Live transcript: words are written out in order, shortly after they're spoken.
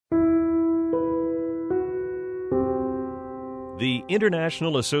The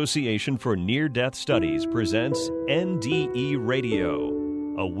International Association for Near-Death Studies presents NDE Radio,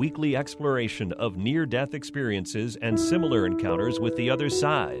 a weekly exploration of near-death experiences and similar encounters with the other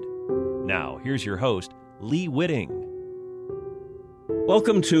side. Now, here's your host, Lee Witting.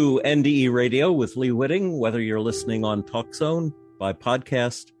 Welcome to NDE Radio with Lee Witting, whether you're listening on TalkZone, by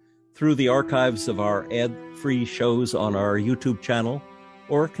podcast, through the archives of our ad-free shows on our YouTube channel,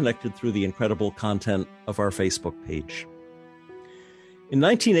 or connected through the incredible content of our Facebook page. In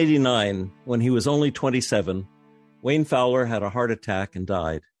 1989, when he was only 27, Wayne Fowler had a heart attack and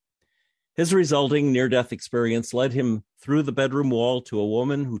died. His resulting near-death experience led him through the bedroom wall to a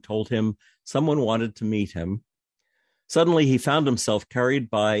woman who told him someone wanted to meet him. Suddenly, he found himself carried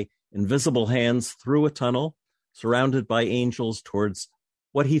by invisible hands through a tunnel, surrounded by angels towards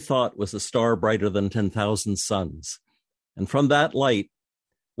what he thought was a star brighter than 10,000 suns. And from that light,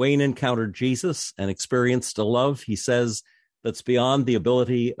 Wayne encountered Jesus and experienced a love, he says, that's beyond the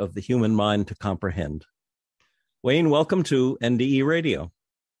ability of the human mind to comprehend. Wayne, welcome to NDE Radio.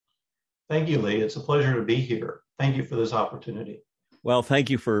 Thank you, Lee. It's a pleasure to be here. Thank you for this opportunity. Well,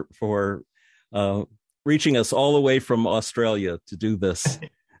 thank you for reaching us all the way from Australia to do this.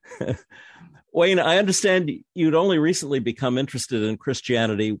 Wayne, I understand you'd only recently become interested in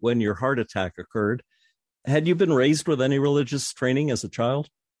Christianity when your heart attack occurred. Had you been raised with any religious training as a child?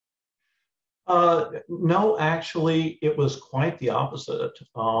 No, actually, it was quite the opposite.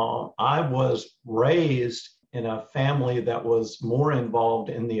 I was raised in a family that was more involved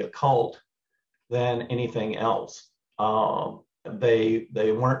in the occult than anything else. They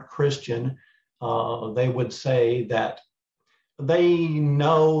weren't Christian. They would say that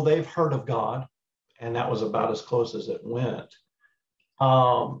they've heard of God, and that was about as close as it went.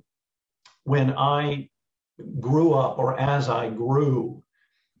 When I grew up, or as I grew,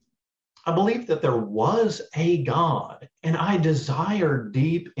 I believed that there was a God, and I desired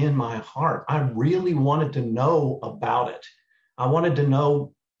deep in my heart. I really wanted to know about it. I wanted to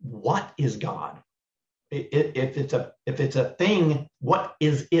know, what is God? If it's a thing, what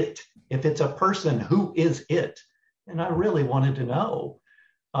is it? If it's a person, who is it? And I really wanted to know.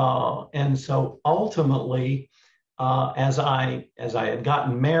 And so ultimately, as I had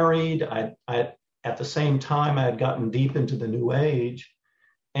gotten married, I at the same time I had gotten deep into the New Age.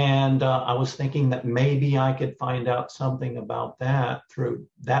 And I was thinking that maybe I could find out something about that through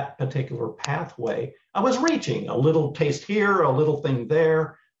that particular pathway. I was reaching a little taste here, a little thing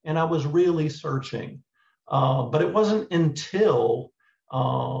there, and I was really searching. But it wasn't until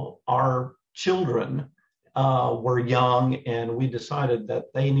our children were young and we decided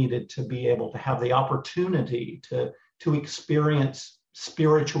that they needed to be able to have the opportunity to experience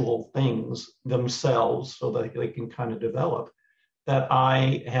spiritual things themselves so that they can kind of develop, that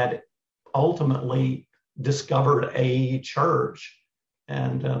I had ultimately discovered a church,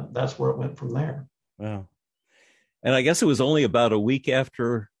 and that's where it went from there. Wow. And I guess it was only about a week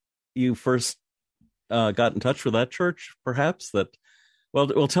after you first got in touch with that church, perhaps, that,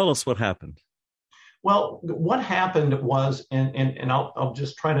 well, tell us what happened. Well, what happened was, and I'll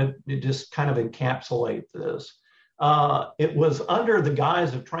just try to just kind of encapsulate this. It was under the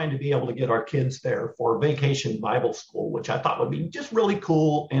guise of trying to be able to get our kids there for vacation Bible school, which I thought would be just really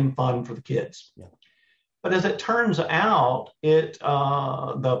cool and fun for the kids. Yeah. But as it turns out,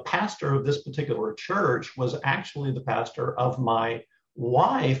 the pastor of this particular church was actually the pastor of my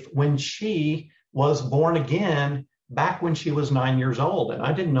wife when she was born again back when she was 9 years old. And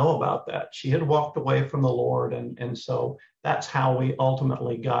I didn't know about that. She had walked away from the Lord. And so that's how we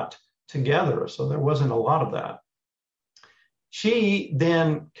ultimately got together. So there wasn't a lot of that. She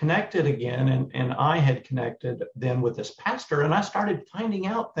then connected again, and I had connected then with this pastor, and I started finding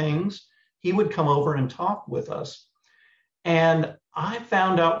out things. He would come over and talk with us. And I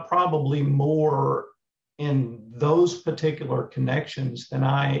found out probably more in those particular connections than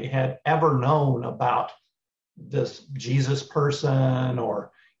I had ever known about this Jesus person,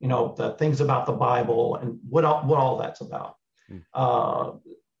 or, the things about the Bible and what all that's about.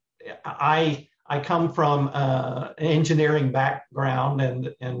 I come from an engineering background,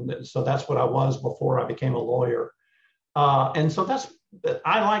 and so that's what I was before I became a lawyer. And so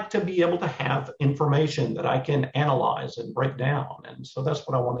I like to be able to have information that I can analyze and break down. And so that's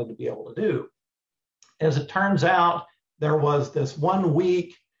what I wanted to be able to do. As it turns out, there was this 1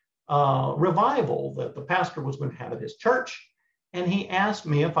 week revival that the pastor was going to have at his church. And he asked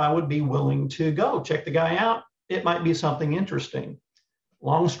me if I would be willing to go check the guy out. It might be something interesting.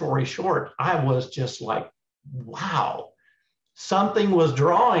 Long story short, I was just like, wow, something was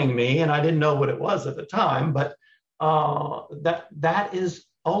drawing me, and I didn't know what it was at the time, but that is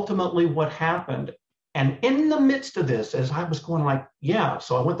ultimately what happened. And in the midst of this, as I was going like, yeah,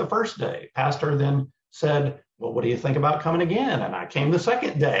 so I went the first day. Pastor then said, well, what do you think about coming again? And I came the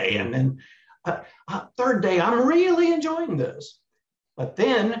second day. And then third day, I'm really enjoying this. But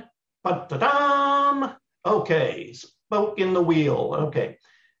then, okay, spoke in the wheel. Okay.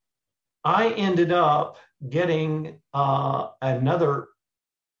 I ended up getting another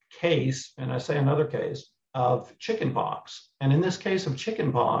case, and I say another case, of chickenpox. And in this case of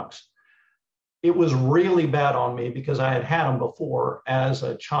chickenpox, it was really bad on me because I had had them before as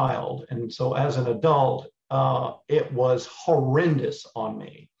a child. And so as an adult, it was horrendous on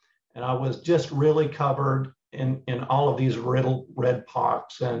me. And I was just really covered in all of these red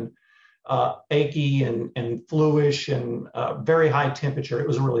pox and achy and fluish and very high temperature. It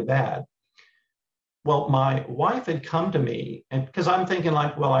was really bad. Well, my wife had come to me, and because I'm thinking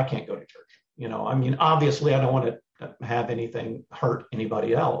like, well, I can't go to church. You know, I mean, obviously I don't want to have anything hurt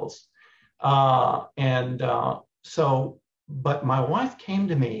anybody else. But my wife came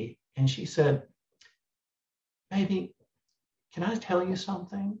to me and she said, baby, can I tell you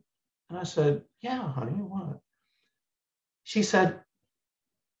something? And I said, yeah, honey, what? She said,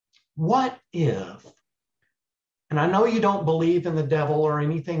 what if, and I know you don't believe in the devil or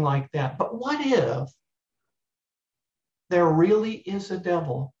anything like that, but what if there really is a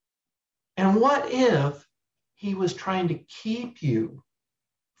devil? And what if he was trying to keep you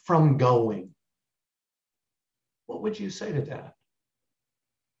from going? What would you say to that?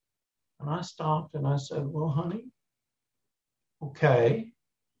 And I stopped and I said, well, honey, okay,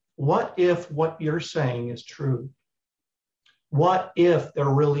 what if what you're saying is true? What if there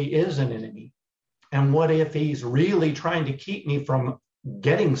really is an enemy? And what if he's really trying to keep me from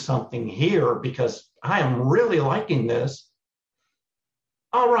getting something here because I am really liking this?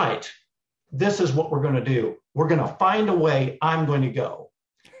 All right, this is what we're going to do. We're going to find a way. I'm going to go.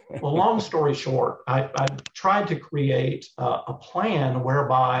 Well, long story short, I tried to create a plan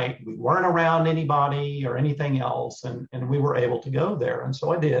whereby we weren't around anybody or anything else, and we were able to go there. And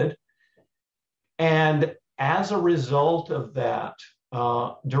so I did. And as a result of that,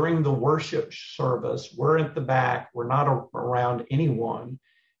 during the worship service, we're at the back, we're not around anyone.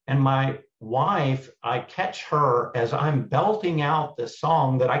 And my wife, I catch her as I'm belting out this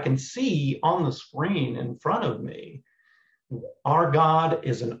song that I can see on the screen in front of me. Our God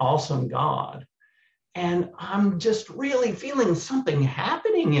is an awesome God. And I'm just really feeling something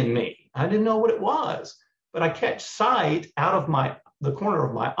happening in me. I didn't know what it was, but I catch sight out of the corner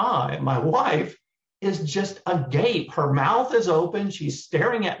of my eye. My wife is just agape. Her mouth is open. She's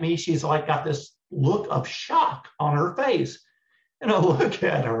staring at me. She's like got this look of shock on her face. And I look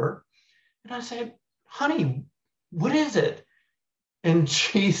at her and I said, honey, what is it? And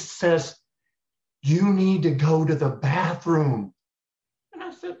she says, you need to go to the bathroom. And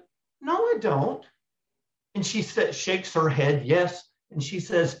I said, no, I don't. And she shakes her head, yes. And she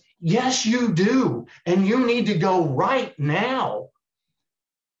says, yes, you do. And you need to go right now.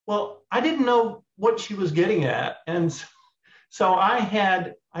 Well, I didn't know what she was getting at. And so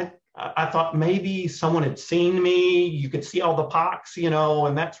I thought maybe someone had seen me. You could see all the pox,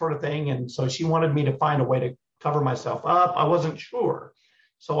 and that sort of thing. And so she wanted me to find a way to cover myself up. I wasn't sure.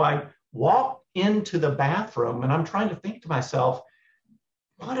 So I walked into the bathroom and I'm trying to think to myself,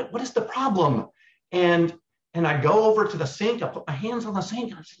 what is the problem? And I go over to the sink. I put my hands on the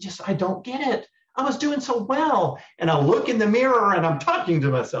sink. I don't get it. I was doing so well. And I look in the mirror and I'm talking to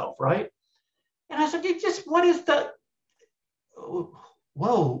myself, right? And I said, what is the,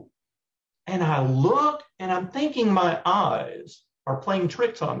 whoa. And I look and I'm thinking my eyes are playing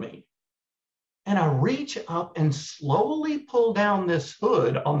tricks on me. And I reach up and slowly pull down this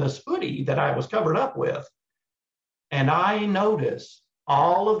hood on this hoodie that I was covered up with. And I notice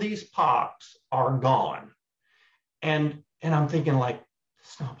all of these pox are gone. And I'm thinking like,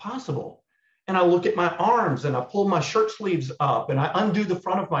 it's not possible. And I look at my arms and I pull my shirt sleeves up and I undo the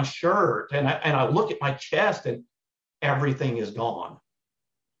front of my shirt and I look at my chest and everything is gone.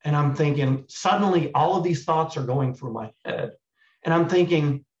 And I'm thinking, suddenly all of these thoughts are going through my head. And I'm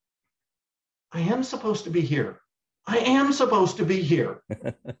thinking, I am supposed to be here. I am supposed to be here.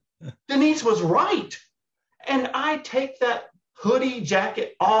 Denise was right. And I take that hoodie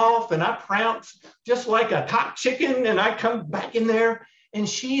jacket off and I prounce just like a cock chicken and I come back in there and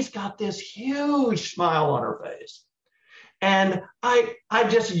she's got this huge smile on her face. And I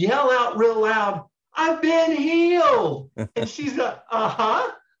just yell out real loud, I've been healed. And she's like,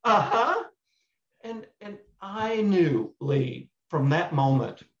 uh-huh. And I knew, Lee, from that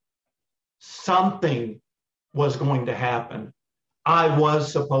moment, something was going to happen. I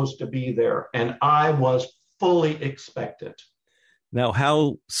was supposed to be there and I was fully expectant. Now,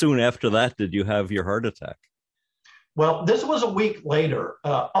 how soon after that did you have your heart attack? Well, this was a week later.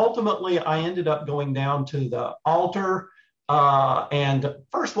 Ultimately, I ended up going down to the altar. And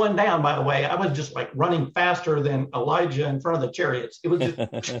first one down, by the way, I was just like running faster than Elijah in front of the chariots. It was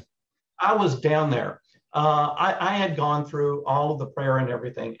just, I was down there. I had gone through all of the prayer and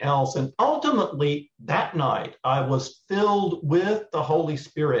everything else. And ultimately, that night, I was filled with the Holy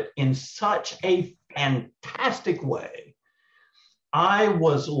Spirit in such a fantastic way. I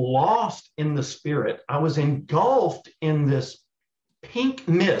was lost in the Spirit. I was engulfed in this pink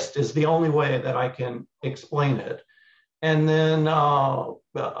mist, is the only way that I can explain it. And then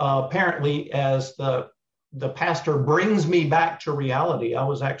apparently, as the pastor brings me back to reality, I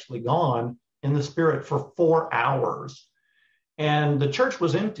was actually gone in the Spirit for 4 hours. And the church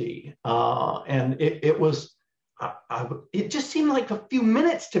was empty. And it was, it just seemed like a few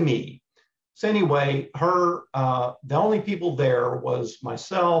minutes to me. So anyway, the only people there was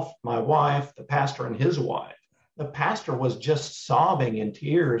myself, my wife, the pastor, and his wife. The pastor was just sobbing in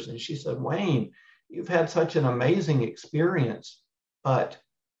tears. And she said, "Wayne, you've had such an amazing experience, but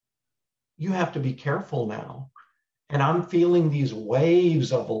you have to be careful now. And I'm feeling these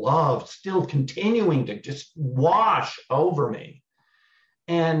waves of love still continuing to just wash over me."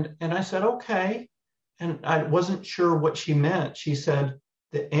 And I said, "Okay." And I wasn't sure what she meant. She said,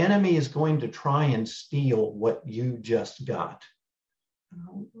 "The enemy is going to try and steal what you just got."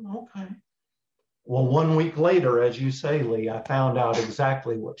 Okay. Well, 1 week later, as you say, Lee, I found out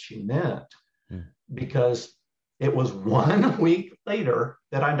exactly what she meant, because it was 1 week later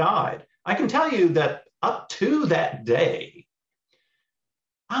that I died. I can tell you that up to that day,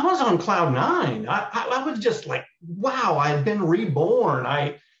 I was on cloud nine. I was just like, wow, I had been reborn.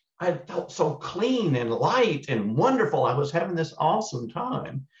 I felt so clean and light and wonderful. I was having this awesome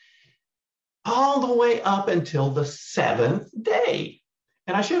time all the way up until the 7th day.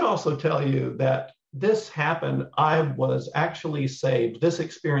 And I should also tell you that this happened, I was actually saved. This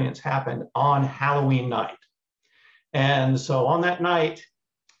experience happened on Halloween night. And so on that night,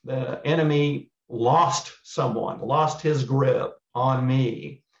 the enemy lost his grip on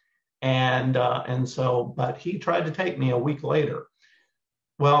me. And so, but he tried to take me a week later.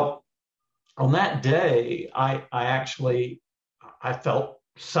 Well, on that day, I felt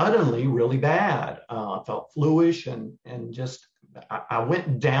suddenly really bad. I felt fluish and just, I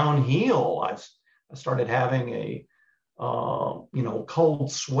went downhill. I started having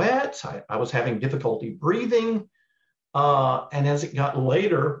cold sweats. I was having difficulty breathing. And as it got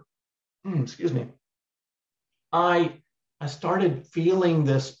later, I started feeling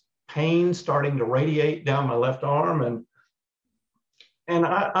this pain starting to radiate down my left arm. And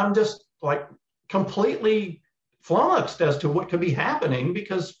I'm just like completely flummoxed as to what could be happening,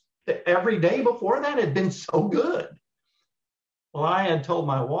 because every day before that had been so good. Well, I had told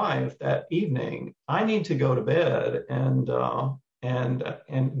my wife that evening, I need to go to bed and go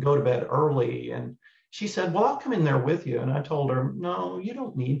to bed early. And she said, "Well, I'll come in there with you." And I told her, "No, you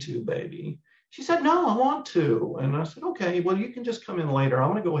don't need to, baby." She said, "No, I want to." And I said, "Okay, well, you can just come in later.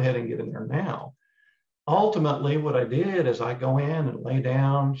 I'm going to go ahead and get in there now." Ultimately, what I did is I go in and lay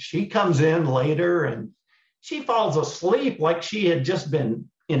down. She comes in later and she falls asleep like she had just been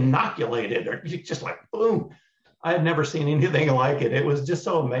inoculated, or just like, boom. I had never seen anything like it. It was just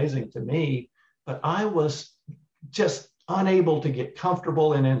so amazing to me. But I was just unable to get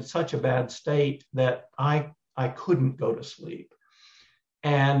comfortable and in such a bad state that I couldn't go to sleep.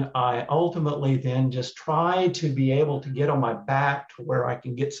 And I ultimately then just tried to be able to get on my back to where I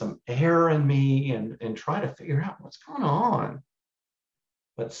can get some air in me and try to figure out what's going on.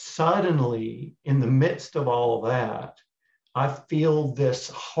 But suddenly, in the midst of all of that, I feel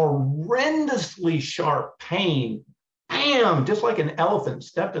this horrendously sharp pain, bam, just like an elephant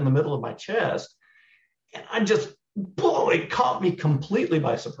stepped in the middle of my chest. And it caught me completely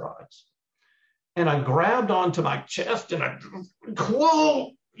by surprise. And I grabbed onto my chest and I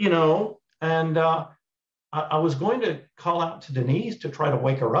was going to call out to Denise to try to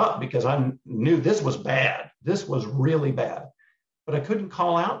wake her up, because I knew this was bad. This was really bad. But I couldn't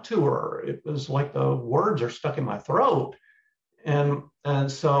call out to her. It was like the words are stuck in my throat. And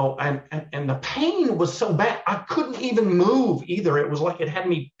the pain was so bad, I couldn't even move either. It was like it had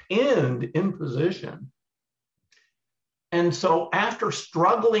me pinned in position. And so after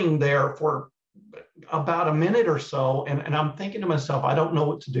struggling there for about a minute or so, and I'm thinking to myself, I don't know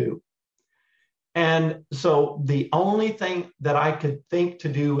what to do. And so the only thing that I could think to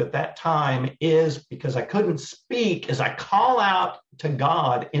do at that time is, because I couldn't speak, is I call out to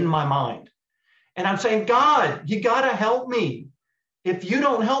God in my mind. And I'm saying, "God, you got to help me. If you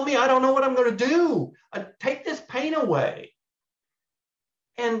don't help me, I don't know what I'm going to do. Take this pain away."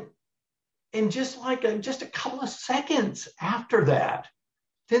 And just like just a couple of seconds after that,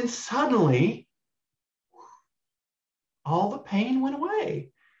 then suddenly all the pain went away.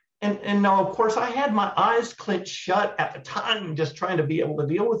 And now, of course, I had my eyes clenched shut at the time, just trying to be able to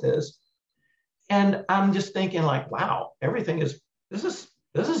deal with this. And I'm just thinking like, wow, this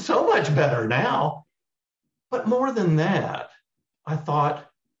is so much better now. But more than that, I thought,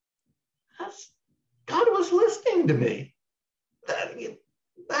 God was listening to me.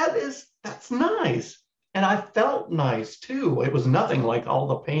 That's nice. And I felt nice too. It was nothing like all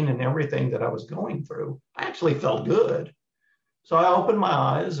the pain and everything that I was going through. I actually felt good. So I opened my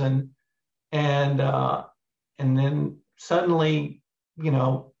eyes and then suddenly,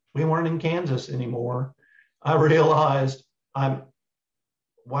 we weren't in Kansas anymore. I realized I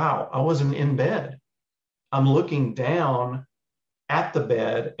wasn't in bed. I'm looking down at the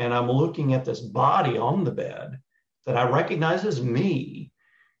bed and I'm looking at this body on the bed that I recognize as me.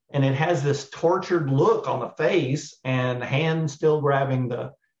 And it has this tortured look on the face and hands still grabbing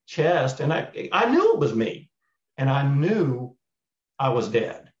the chest. And I knew it was me. And I knew I was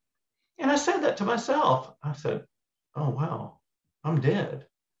dead. And I said that to myself. I said, oh, wow, I'm dead.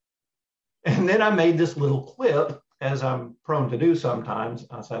 And then I made this little quip, as I'm prone to do sometimes.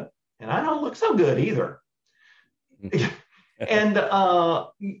 I said, and I don't look so good either. And,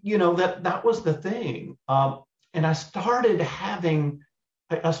 that was the thing. And I started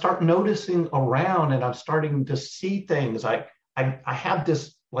I start noticing around and I'm starting to see things. I have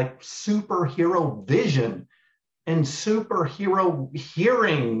this like superhero vision and superhero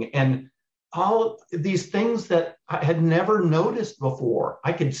hearing and all these things that I had never noticed before.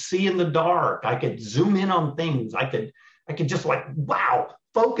 I could see in the dark. I could zoom in on things. I could just like, wow,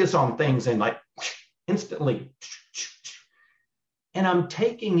 focus on things and like instantly. And I'm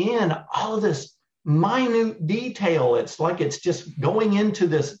taking in all of this minute detail. It's like it's just going into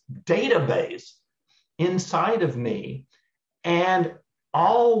this database inside of me. And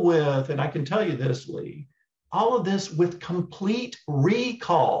and I can tell you this, Lee, all of this with complete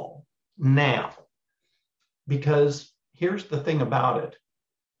recall now. Because here's the thing about it.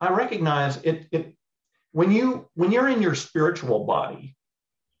 I recognize it when you're in your spiritual body,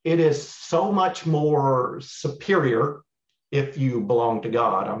 it is so much more superior. If you belong to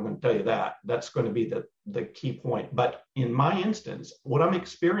God, I'm going to tell you that. That's going to be the key point. But in my instance, what I'm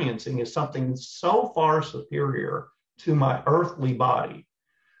experiencing is something so far superior to my earthly body.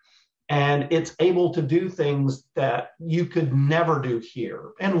 And it's able to do things that you could never do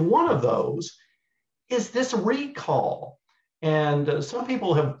here. And one of those is this recall. And some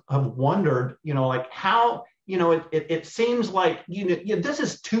people have wondered, like how, it seems like, this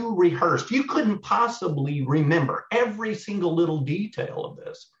is too rehearsed. You couldn't possibly remember every single little detail of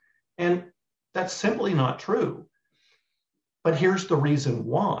this. And that's simply not true. But here's the reason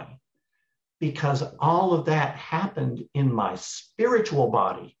why. Because all of that happened in my spiritual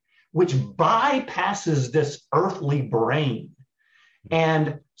body, which bypasses this earthly brain.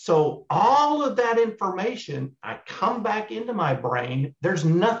 And so all of that information, I come back into my brain. There's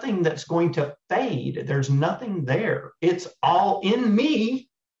nothing that's going to fade. There's nothing there. It's all in me,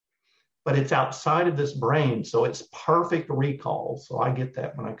 but it's outside of this brain. So it's perfect recall. So I get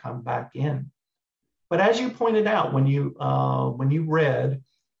that when I come back in. But as you pointed out, when you read,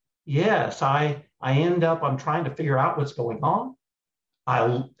 yes, I end up, I'm trying to figure out what's going on.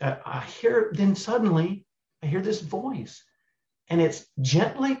 I hear, then suddenly I hear this voice. And it's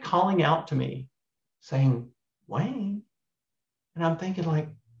gently calling out to me, saying, Wayne. And I'm thinking like,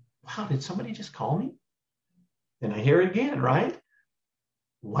 wow, did somebody just call me? Then I hear it again, right?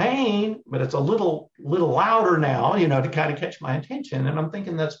 Wayne, but it's a little louder now, to kind of catch my attention. And I'm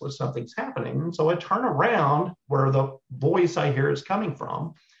thinking that's what something's happening. And so I turn around where the voice I hear is coming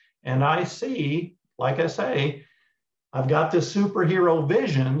from. And I see, like I say, I've got this superhero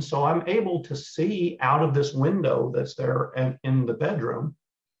vision, so I'm able to see out of this window that's there in the bedroom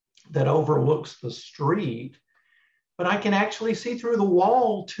that overlooks the street, but I can actually see through the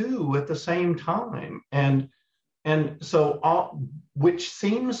wall too at the same time. And so, which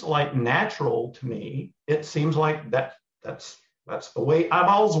seems like natural to me. It seems like that's the way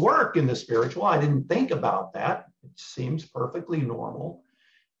eyeballs work in the spiritual. I didn't think about that. It seems perfectly normal.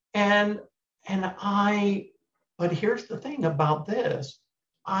 But here's the thing about this.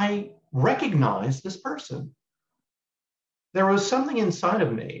 I recognize this person. There was something inside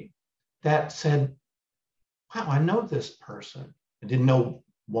of me that said, wow, I know this person. I didn't know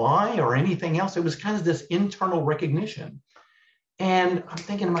why or anything else. It was kind of this internal recognition. And I'm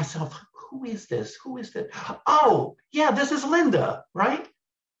thinking to myself, who is this? Who is that? Oh, yeah, this is Linda, right?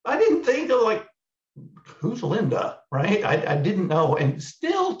 I didn't think of like, who's Linda, right? I didn't know. And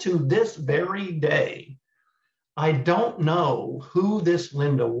still to this very day, I don't know who this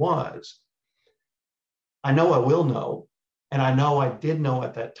Linda was. I know I will know, and I know I did know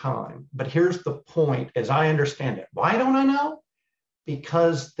at that time. But here's the point, as I understand it. Why don't I know?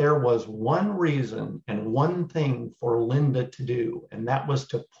 Because there was one reason and one thing for Linda to do, and that was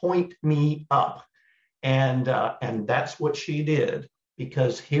to point me up. And that's what she did,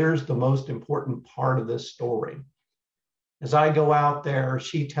 because here's the most important part of this story. As I go out there,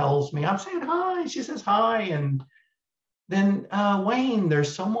 she tells me, I'm saying hi. She says hi. And then, Wayne,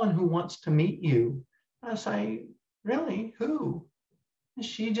 there's someone who wants to meet you. I say, really? Who? And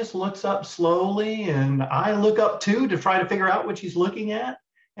she just looks up slowly, and I look up too to try to figure out what she's looking at.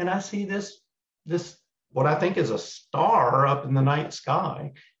 And I see this what I think is a star up in the night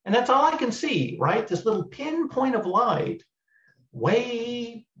sky. And that's all I can see, right? This little pinpoint of light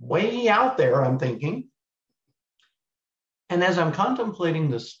way, way out there, I'm thinking. And as I'm contemplating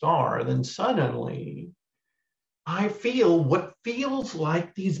the star, then suddenly I feel what feels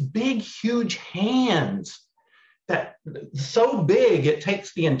like these big, huge hands that so big it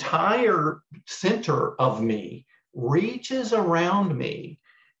takes the entire center of me, reaches around me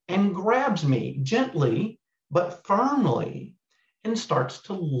and grabs me gently but firmly and starts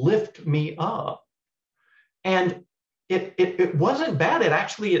to lift me up. And it wasn't bad.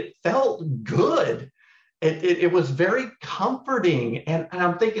 It felt good. It was very comforting. And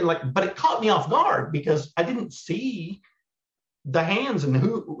I'm thinking but it caught me off guard because I didn't see the hands and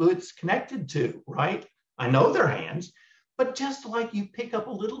who it's connected to, right? I know they're hands, but just like you pick up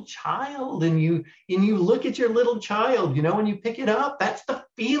a little child and you look at your little child, when you pick it up, that's the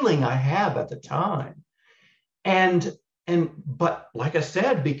feeling I have at the time. But like I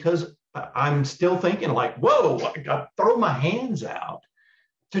said, because I'm still thinking whoa, I got to throw my hands out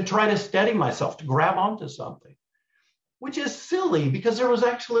to try to steady myself, to grab onto something, which is silly because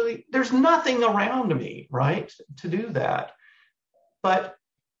there's nothing around me, right, to do that. But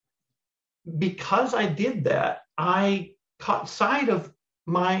because I did that, I caught sight of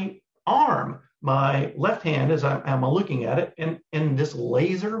my arm, my left hand, as I'm looking at it, and this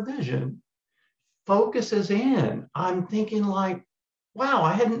laser vision focuses in. I'm thinking wow,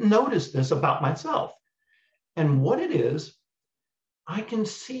 I hadn't noticed this about myself. And what it is, I can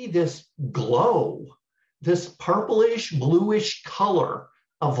see this glow, this purplish, bluish color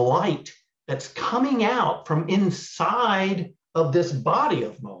of light that's coming out from inside of this body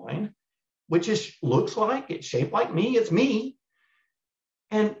of mine, which looks like it's shaped like me. It's me,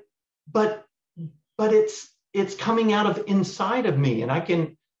 but it's coming out of inside of me, and I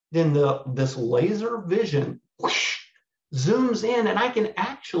can then this laser vision whoosh, zooms in, and I can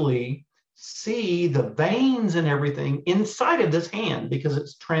actually see the veins and everything inside of this hand because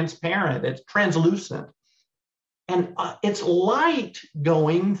it's transparent, it's translucent, and it's light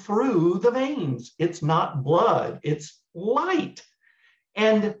going through the veins. It's not blood, it's light,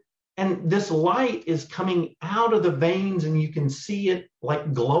 and this light is coming out of the veins, and you can see it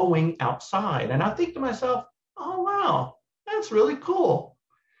glowing outside. And I think to myself, oh wow, that's really cool.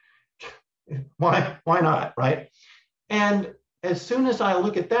 Why not, right? And as soon as I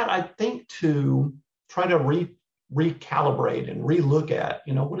look at that, I think to try to recalibrate and relook at,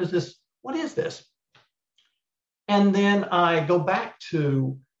 what is this? What is this? And then I go back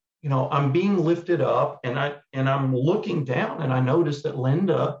to, I'm being lifted up, and I'm looking down, and I notice that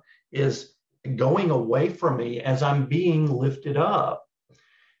Linda is going away from me as I'm being lifted up.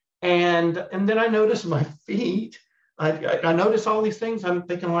 And then I notice my feet. I notice all these things. I'm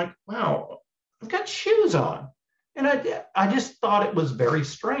thinking wow, I've got shoes on. And I just thought it was very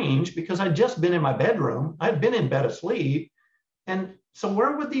strange because I'd just been in my bedroom. I'd been in bed asleep. And so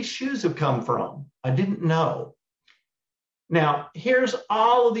where would these shoes have come from? I didn't know. Now, here's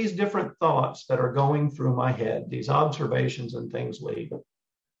all of these different thoughts that are going through my head, these observations and things, Lee.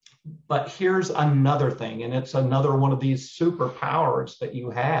 But here's another thing, and it's another one of these superpowers that you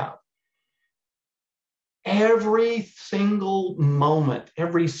have. Every single moment,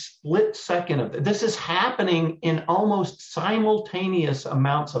 every split second of this is happening in almost simultaneous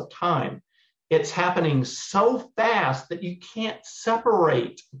amounts of time. It's happening so fast that you can't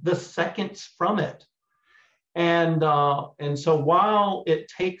separate the seconds from it. And so while it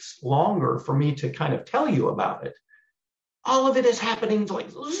takes longer for me to kind of tell you about it, all of it is happening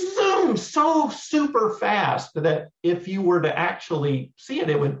zoom, so super fast that if you were to actually see it,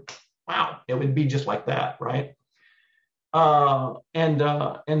 it would be just like that, right?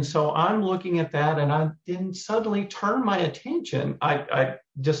 And so I'm looking at that, and I didn't suddenly turn my attention. I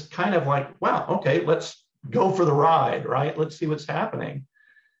just kind of wow, okay, let's go for the ride, right? Let's see what's happening.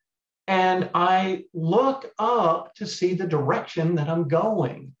 And I look up to see the direction that I'm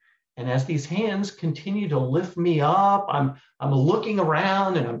going. And as these hands continue to lift me up, I'm looking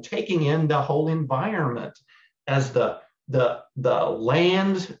around and I'm taking in the whole environment as the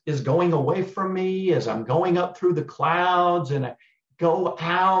land is going away from me, as I'm going up through the clouds, and I go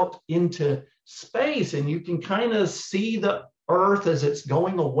out into space, and you can kind of see the earth as it's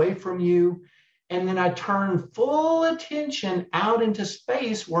going away from you. And then I turn full attention out into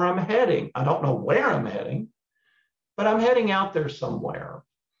space where I'm heading. I don't know where I'm heading, but I'm heading out there somewhere.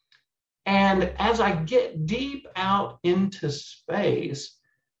 And as I get deep out into space,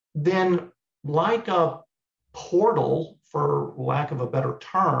 then like a portal, for lack of a better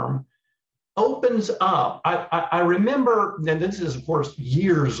term, opens up. I remember, and this is of course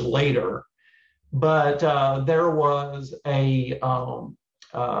years later, but there was a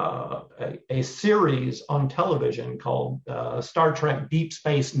series on television called Star Trek Deep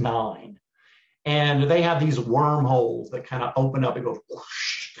Space Nine. And they have these wormholes that kind of open up. It goes,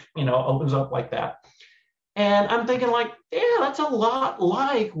 whoosh, opens up like that. And I'm thinking like, yeah, that's a lot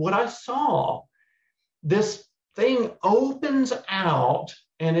like what I saw. This thing opens out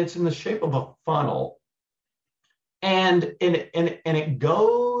and it's in the shape of a funnel. And it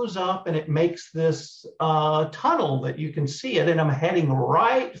goes up and it makes this tunnel that you can see it. And I'm heading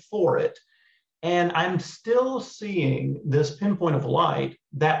right for it. And I'm still seeing this pinpoint of light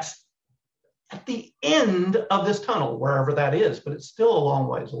that's at the end of this tunnel, wherever that is, but it's still a long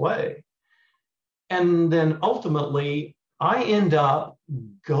ways away. And then ultimately, I end up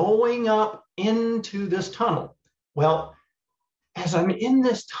going up into this tunnel. Well, as I'm in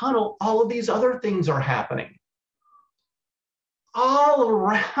this tunnel, all of these other things are happening. All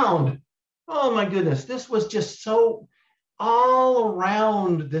around, oh my goodness, this was just so all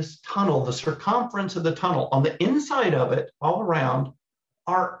around this tunnel, the circumference of the tunnel, on the inside of it, all around,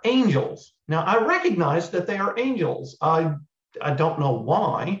 are angels. Now, I recognize that they are angels. I don't know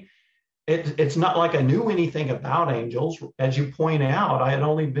why. It's not like I knew anything about angels. As you point out, I had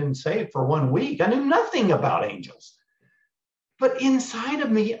only been saved for 1 week. I knew nothing about angels. But inside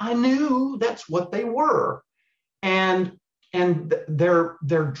of me, I knew that's what they were. And they're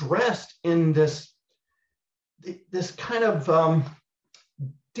dressed in this kind of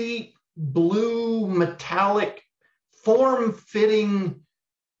deep blue metallic form-fitting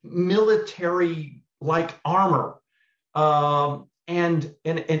military-like armor, and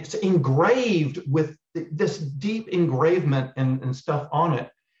it's engraved with this deep engravement and stuff on it,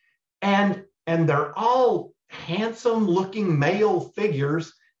 and they're all handsome-looking male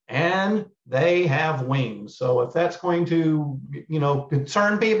figures, and they have wings. So if that's going to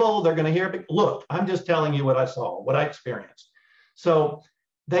concern people, they're going to hear. Look, I'm just telling you what I saw, what I experienced. So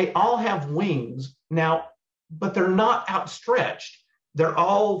they all have wings now, but they're not outstretched. They're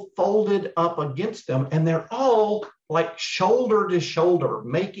all folded up against them, and they're all like shoulder to shoulder,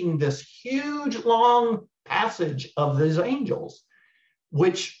 making this huge long passage of these angels,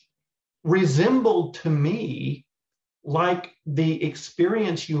 which resembled to me like the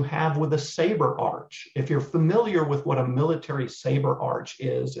experience you have with a saber arch. If you're familiar with what a military saber arch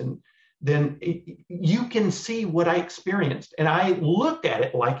is, and then you can see what I experienced. And I looked at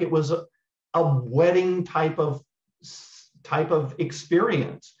it like it was a wedding type of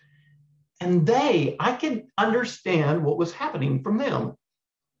experience. And I could understand what was happening from them.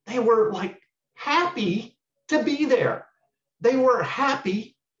 They were like happy to be there. They were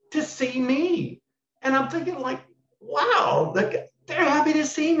happy to see me. And I'm thinking like, wow, they're happy to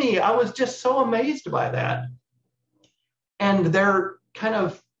see me. I was just so amazed by that. And they're kind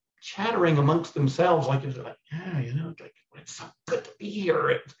of chattering amongst themselves, like, yeah, like, it's so good to be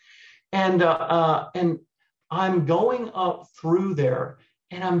here. And I'm going up through there,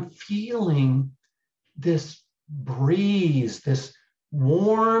 and I'm feeling this breeze, this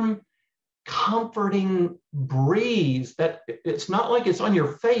warm, comforting breeze that it's not like it's on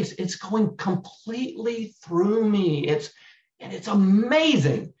your face. It's going completely through me. It's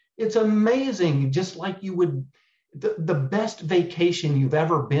amazing. It's amazing. Just like you would, the best vacation you've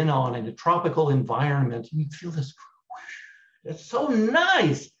ever been on in a tropical environment, you feel this, it's so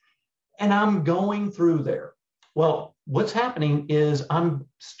nice. And I'm going through there. Well, what's happening is I'm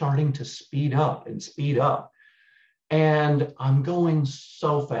starting to speed up. And I'm going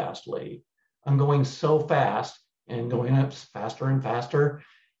so fast, Lee. I'm going so fast and going up faster and faster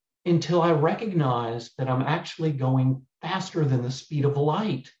until I recognize that I'm actually going faster than the speed of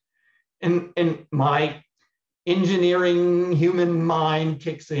light. And my engineering human mind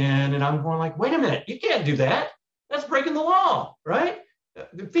kicks in, and I'm going like, wait a minute, you can't do that. That's breaking the law, right?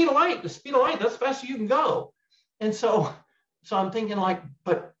 The speed of light, that's the fastest you can go. And so I'm thinking like,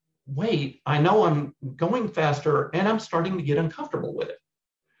 but wait, I know I'm going faster and I'm starting to get uncomfortable with it.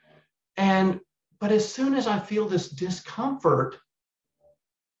 But as soon as I feel this discomfort,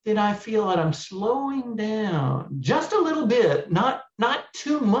 then I feel that I'm slowing down just a little bit, not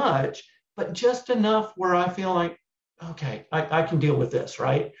too much, but just enough where I feel like, okay, I can deal with this,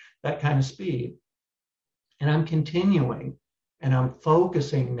 right? That kind of speed. And I'm continuing, and I'm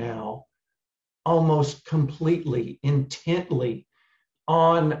focusing now almost completely, intently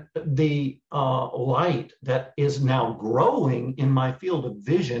on the light that is now growing in my field of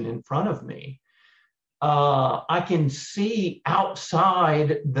vision in front of me. I can see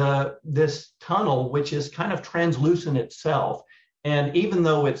outside this tunnel, which is kind of translucent itself. And even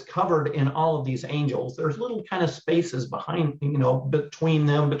though it's covered in all of these angels, there's little kind of spaces behind, between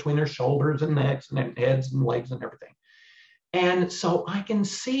them, between their shoulders and necks and their heads and legs and everything. And so I can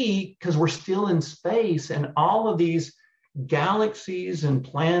see, because we're still in space, and all of these galaxies and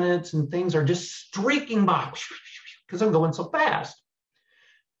planets and things are just streaking by because I'm going so fast.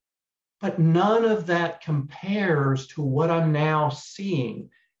 But none of that compares to what I'm now seeing.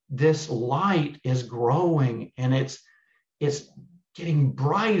 This light is growing, and it's getting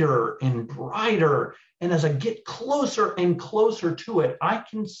brighter and brighter. And as I get closer and closer to it, I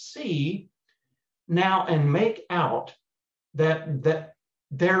can see now and make out that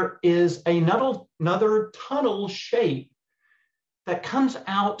there is another tunnel shape that comes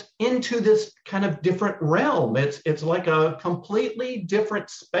out into this kind of different realm. It's like a completely different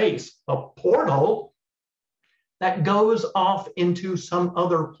space, a portal that goes off into some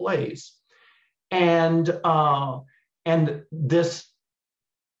other place. And this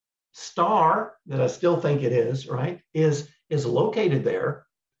star that I still think it is, right, is located there.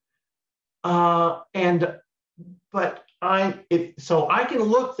 So I can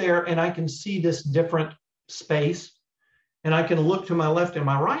look there and I can see this different space, and I can look to my left and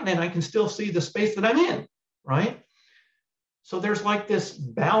my right, and I can still see the space that I'm in, right? So there's like this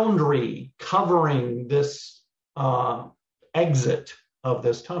boundary covering this exit of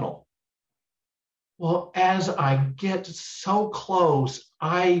this tunnel. Well, as I get so close,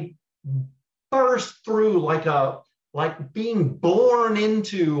 I burst through like being born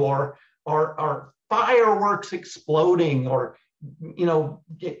into, or fireworks exploding, or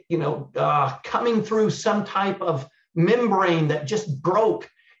coming through some type of membrane that just broke,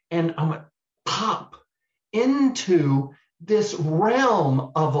 and I'm gonna pop into this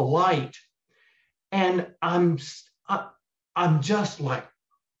realm of light, and I'm just like,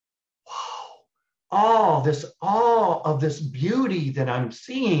 whoa, all of this beauty that I'm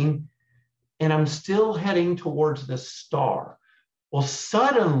seeing, and I'm still heading towards this star. Well,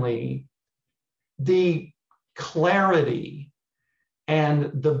 suddenly the clarity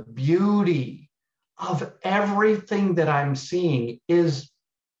and the beauty of everything that I'm seeing is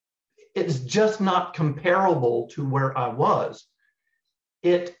just not comparable to where I was.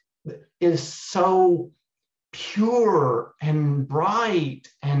 It is so pure and bright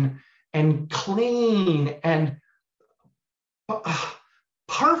and clean and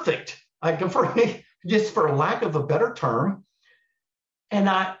perfect, just for lack of a better term. And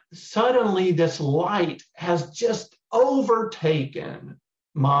suddenly this light has just overtaken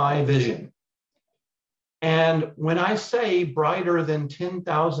my vision. And when I say brighter than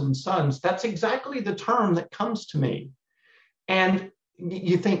 10,000 suns, that's exactly the term that comes to me. And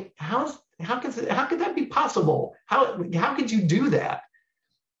you think, how could that be possible? How could you do that?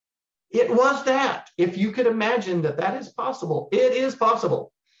 It was that. If you could imagine that is possible, it is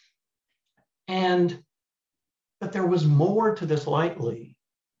possible. But there was more to this light, Lee.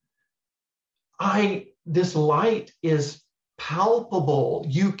 This light is palpable.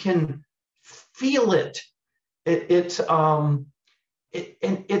 You can feel it. I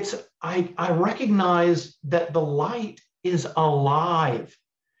recognize that the light is alive.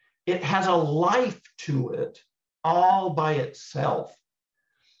 It has a life to it all by itself.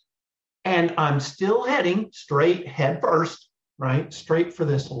 And I'm still heading straight head first, right? Straight for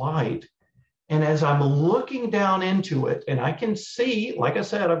this light. And as I'm looking down into it, and I can see, like I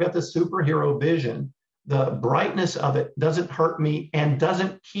said, I've got this superhero vision. The brightness of it doesn't hurt me and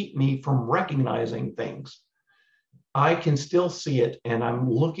doesn't keep me from recognizing things. I can still see it, and I'm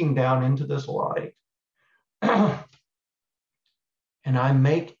looking down into this light. And I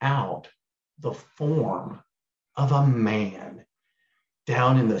make out the form of a man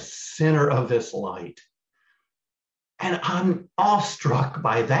down in the center of this light. And I'm awestruck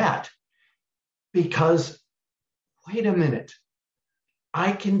by that, because, wait a minute,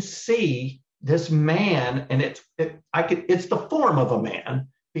 I can see this man, and it's the form of a man,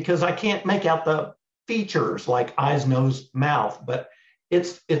 because I can't make out the features like eyes, nose, mouth, but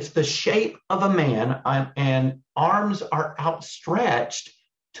It's the shape of a man, and arms are outstretched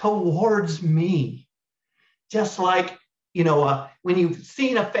towards me. Just like, when you've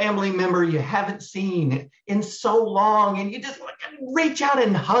seen a family member you haven't seen in so long, and you just reach out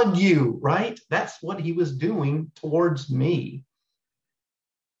and hug you, right? That's what he was doing towards me.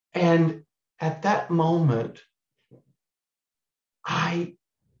 And at that moment, I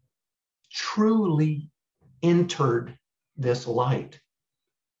truly entered this light.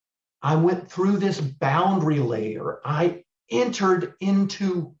 I went through this boundary layer. I entered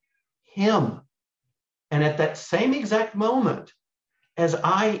into him. And at that same exact moment, as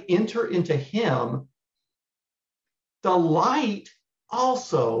I enter into him, the light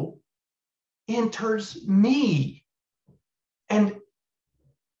also enters me. And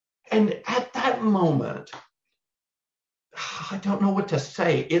at that moment, I don't know what to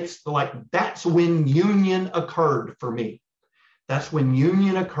say. It's like, that's when union occurred for me. That's when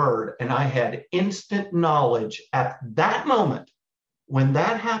union occurred. And I had instant knowledge at that moment, when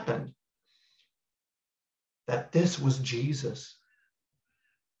that happened, that this was Jesus.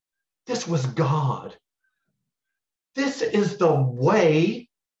 This was God. This is the way,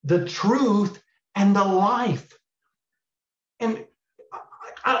 the truth, and the life. And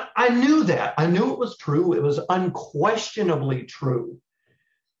I knew that. I knew it was true. It was unquestionably true.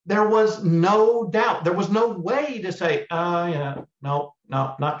 There was no doubt. There was no way to say, no,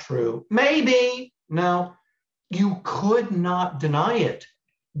 not true. Maybe, no. You could not deny it.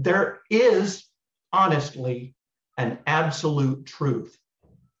 There is, honestly, an absolute truth.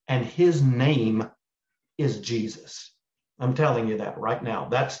 And his name is Jesus. I'm telling you that right now.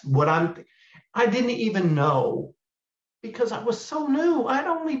 That's what I didn't even know, because I was so new. I'd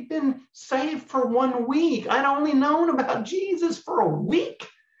only been saved for 1 week. I'd only known about Jesus for a week.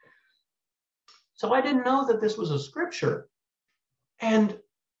 So I didn't know that this was a scripture.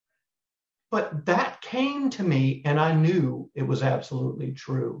 But that came to me, and I knew it was absolutely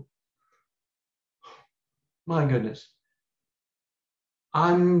true. My goodness.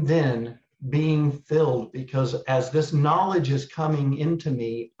 I'm then being filled, because as this knowledge is coming into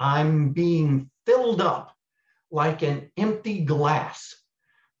me, I'm being filled up like an empty glass,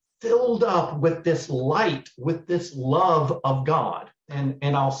 filled up with this light, with this love of God. And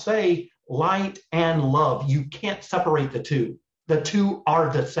I'll say light and love. You can't separate the two. The two are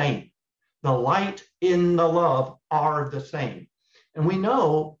the same. The light in the love are the same. And we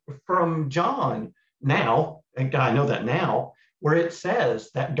know from John now, and I know that now, where it says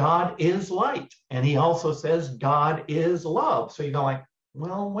that God is light. And he also says God is love. So you go like,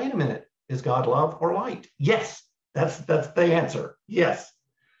 well, wait a minute. Is God love or light? Yes, that's the answer. Yes.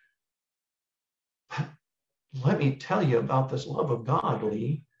 But let me tell you about this love of God,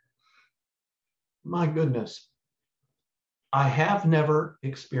 Lee. My goodness. I have never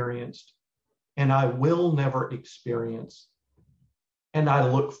experienced, and I will never experience, and I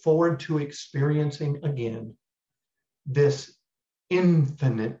look forward to experiencing again, this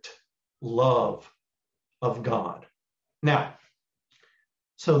infinite love of God. Now,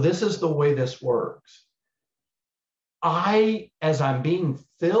 so this is the way this works. As I'm being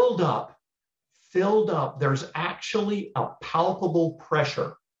filled up, there's actually a palpable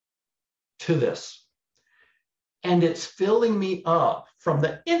pressure to this. And it's filling me up from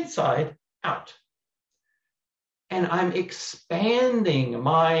the inside out. And I'm expanding.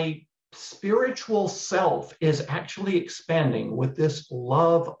 My spiritual self is actually expanding with this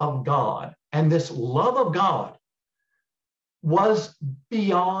love of God. And this love of God was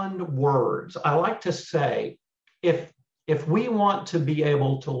beyond words. I like to say, if we want to be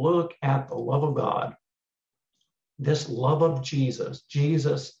able to look at the love of God, this love of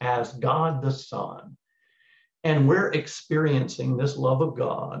Jesus as God the Son, and we're experiencing this love of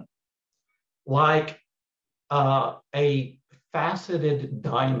God like a faceted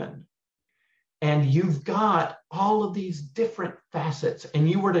diamond. And you've got all of these different facets, and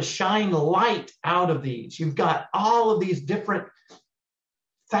you were to shine light out of these. You've got all of these different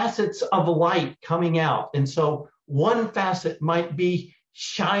facets of light coming out. And so one facet might be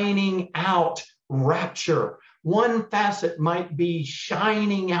shining out rapture. One facet might be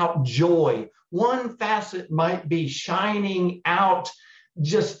shining out joy. One facet might be shining out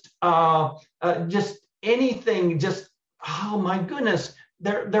just anything, oh my goodness.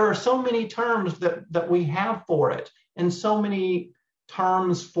 There are so many terms that we have for it, and so many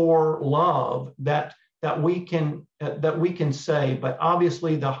terms for love that we can say. But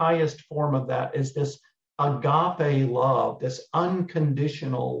obviously, the highest form of that is this agape love, this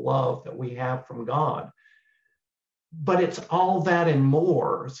unconditional love that we have from God. But it's all that and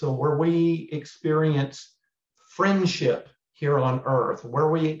more. So where we experience friendship here on earth, where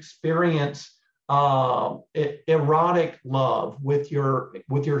we experience erotic love with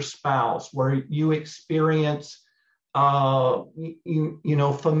your spouse, where you experience familial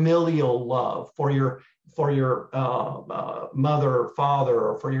love for your mother or father,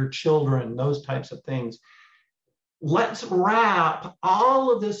 or for your children, those types of things. Let's wrap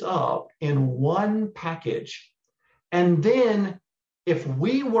all of this up in one package. And then if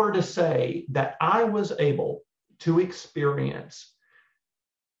we were to say that I was able to experience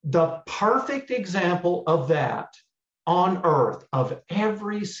the perfect example of that on earth, of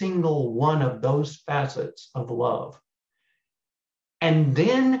every single one of those facets of love, and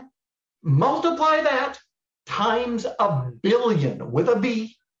then multiply that times 1 billion with a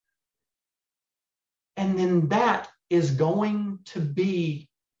B, and then that is going to be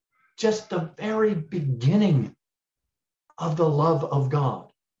just the very beginning of the love of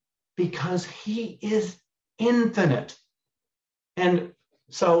God, because he is infinite. And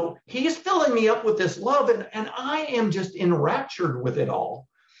so he's filling me up with this love, and I am just enraptured with it all.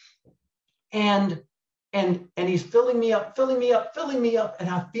 And he's filling me up, and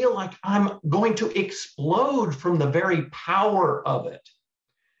I feel like I'm going to explode from the very power of it.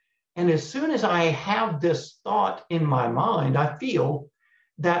 And as soon as I have this thought in my mind, I feel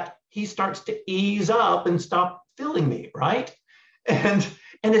that he starts to ease up and stop filling me, right? And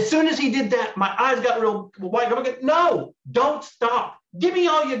as soon as he did that, my eyes got real wide. I'm like, no, don't stop. Give me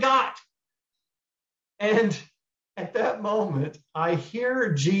all you got. And at that moment, I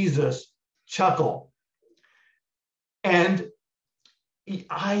hear Jesus chuckle. And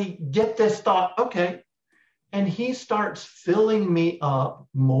I get this thought, okay. And he starts filling me up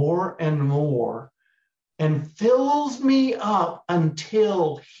more and more, and fills me up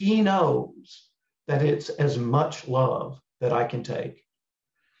until he knows that it's as much love that I can take.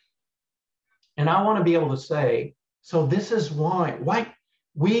 And I want to be able to say, so this is why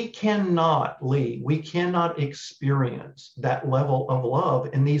we cannot, Lee, we cannot experience that level of love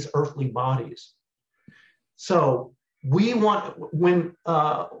in these earthly bodies. So we want, when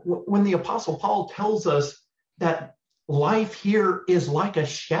the Apostle Paul tells us that life here is like a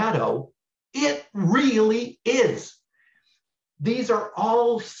shadow, it really is. These are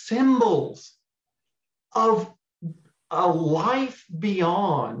all symbols of a life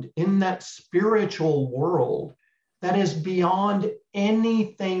beyond, in that spiritual world that is beyond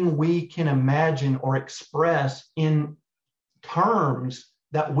anything we can imagine or express in terms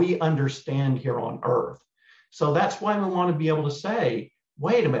that we understand here on earth. So that's why we want to be able to say,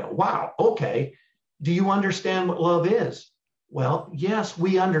 wait a minute, wow, okay, do you understand what love is? Well, yes,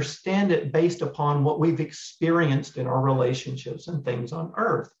 we understand it based upon what we've experienced in our relationships and things on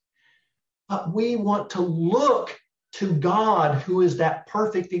earth. But we want to look to God, who is that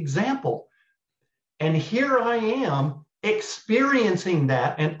perfect example. And here I am experiencing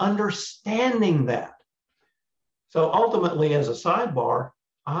that and understanding that. So ultimately, as a sidebar,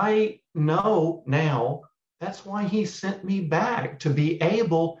 I know now that's why he sent me back, to be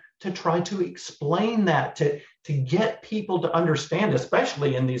able to try to explain that, to get people to understand,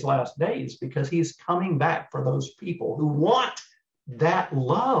 especially in these last days, because he's coming back for those people who want that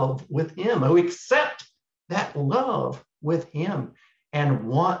love with him, who accept that love with him and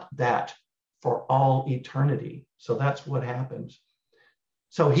want that for all eternity. So that's what happens.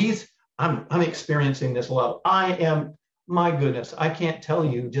 So I'm experiencing this love. I am, my goodness, I can't tell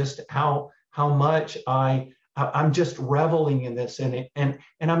you just how much I'm just reveling in this, and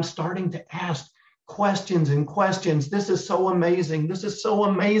I'm starting to ask questions and questions. This is so amazing. This is so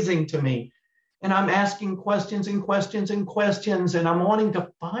amazing to me. And I'm asking questions and questions and questions, and I'm wanting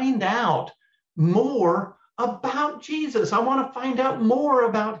to find out more about Jesus. I want to find out more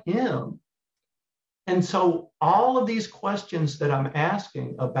about him. And so all of these questions that I'm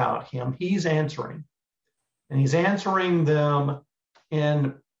asking about him, he's answering. And he's answering them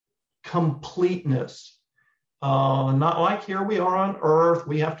in completeness. Not like here we are on earth.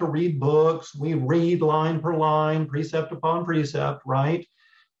 We have to read books. We read line per line, precept upon precept, right?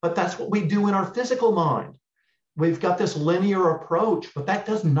 But that's what we do in our physical mind. We've got this linear approach, but that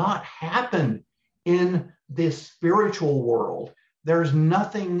does not happen in this spiritual world. There's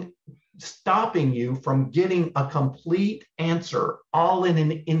nothing stopping you from getting a complete answer all in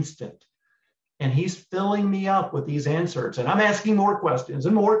an instant. And he's filling me up with these answers. And I'm asking more questions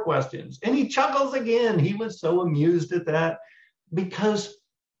and more questions. And he chuckles again. He was so amused at that, because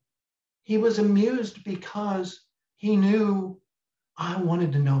he was amused because he knew I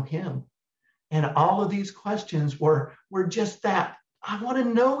wanted to know him. And all of these questions were just that. I want to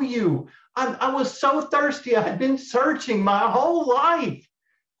know you. I was so thirsty. I had been searching my whole life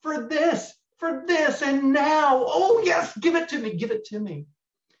for this, for this and now. Oh, yes, give it to me, give it to me.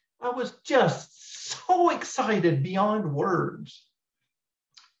 I was just so excited beyond words.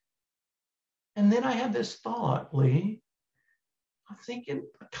 And then I had this thought, Lee. I'm thinking,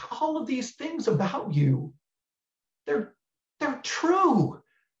 all of these things about you, they're true.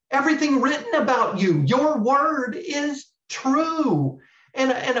 Everything written about you, your word is true.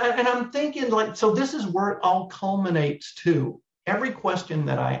 And I'm thinking, like, so this is where it all culminates to. Every question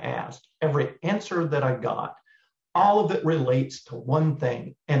that I asked, every answer that I got, all of it relates to one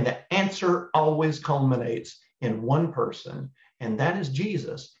thing. And the answer always culminates in one person, and that is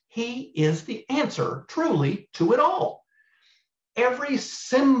Jesus. He is the answer, truly, to it all. Every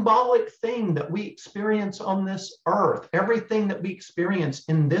symbolic thing that we experience on this earth, everything that we experience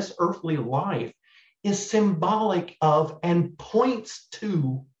in this earthly life is symbolic of and points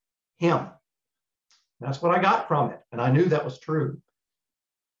to him. That's what I got from it. And I knew that was true.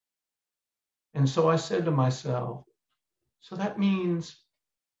 And so I said to myself, so that means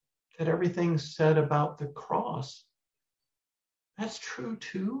that everything said about the cross, that's true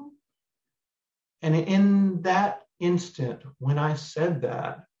too? And in that instant, when I said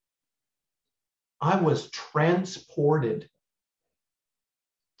that, I was transported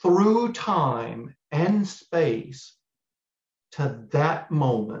through time and space to that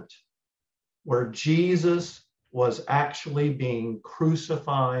moment where Jesus was actually being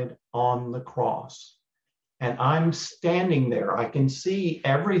crucified on the cross. And I'm standing there. I can see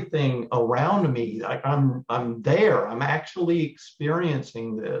everything around me. I'm there. I'm actually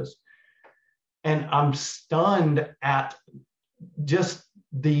experiencing this. And I'm stunned at just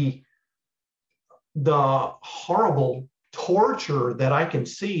the horrible torture that I can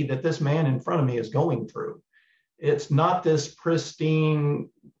see that this man in front of me is going through. It's not this pristine,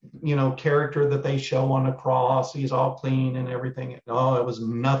 character that they show on a cross. He's all clean and everything. No, it was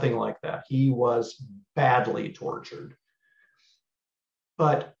nothing like that. He was badly tortured.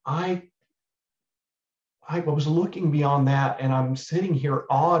 But I was looking beyond that, and I'm sitting here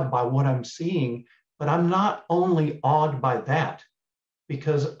awed by what I'm seeing, but I'm not only awed by that,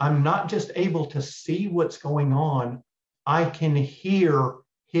 because I'm not just able to see what's going on, I can hear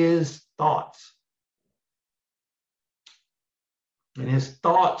his thoughts. And his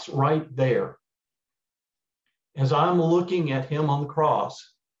thoughts right there, as I'm looking at him on the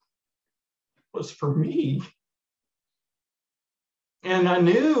cross, was for me. And I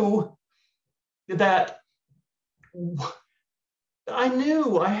knew that I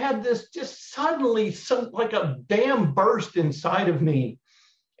had this just suddenly, like a dam burst inside of me.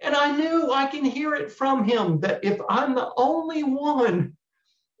 And I knew I can hear it from him that if I'm the only one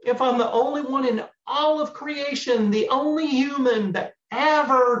in all of creation, the only human that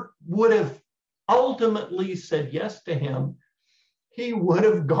ever would have ultimately said yes to him, he would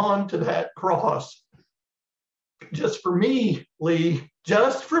have gone to that cross just for me, Lee,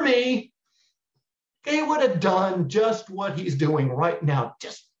 just for me. He would have done just what he's doing right now,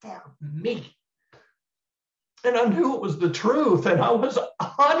 just for me. And I knew it was the truth, and I was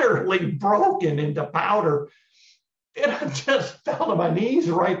utterly broken into powder. And I just fell to my knees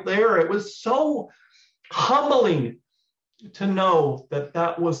right there. It was so humbling to know that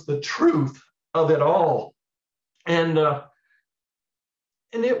that was the truth of it all. And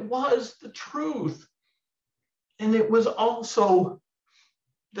it was the truth. And it was also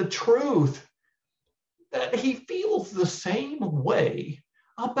the truth that he feels the same way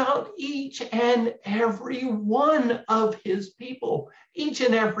about each and every one of his people, each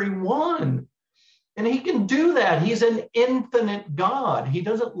and every one. And he can do that. He's an infinite God. He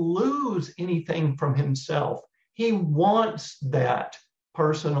doesn't lose anything from himself. He wants that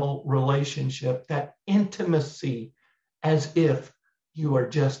personal relationship, that intimacy, as if you are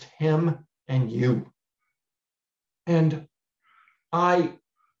just him and you. And I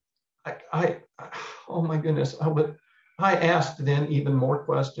oh my goodness, I asked then even more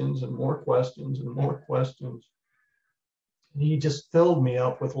questions and more questions and more questions. And he just filled me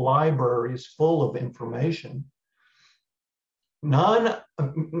up with libraries full of information.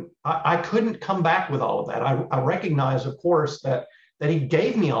 I couldn't come back with all of that. I recognize, of course, that he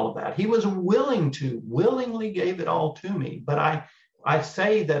gave me all of that. He was willingly gave it all to me. But I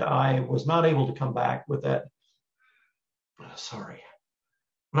say that I was not able to come back with that.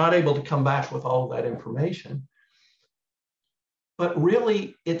 Not able to come back with all of that information. But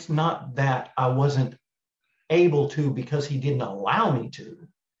really, it's not that I wasn't able to because he didn't allow me to.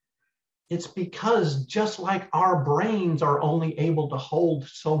 It's because just like our brains are only able to hold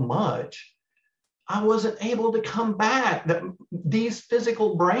so much, I wasn't able to come back. That these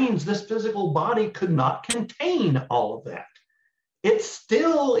physical brains, this physical body could not contain all of that. it's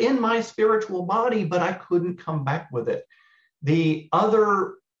still in my spiritual body, but I couldn't come back with it. The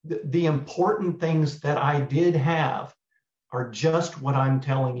important things that I did have are just what I'm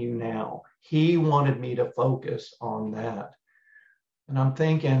telling you now. He wanted me to focus on that. And I'm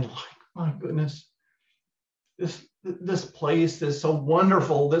thinking, like, my goodness, this place is so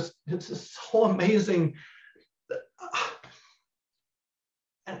wonderful. It's just so amazing.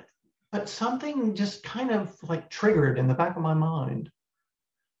 But something just kind of like triggered in the back of my mind.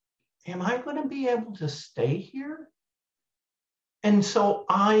 Am I going to be able to stay here? And so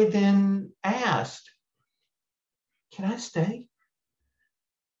I then asked, can I stay?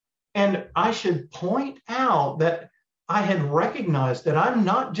 And I should point out that I had recognized that I'm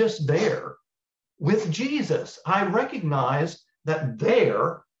not just there with Jesus. I recognized that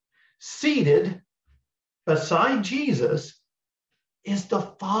there, seated beside Jesus, is the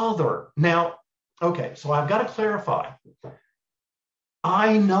Father. Now, okay, so I've got to clarify.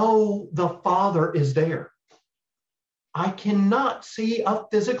 I know the Father is there. I cannot see a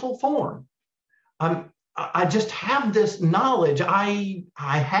physical form. I just have this knowledge. I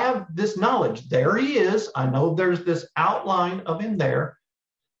have this knowledge. There he is. I know there's this outline of him there,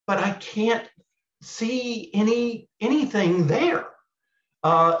 but I can't see anything there,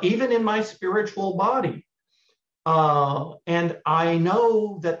 even in my spiritual body. And I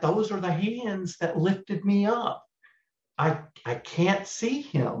know that those are the hands that lifted me up. I can't see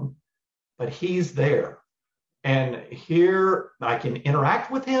him, but he's there. And here I can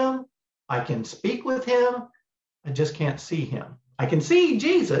interact with him. I can speak with him. I just can't see him. I can see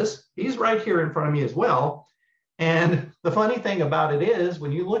Jesus. He's right here in front of me as well. And the funny thing about it is,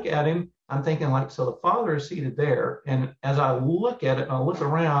 when you look at him, I'm thinking like, so the Father is seated there. And as I look at it and I look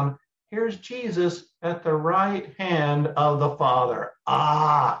around, here's Jesus at the right hand of the Father.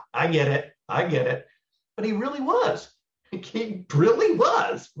 Ah, I get it. But he really was. He really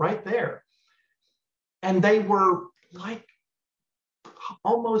was right there. And they were like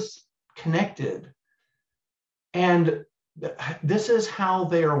almost connected. And this is how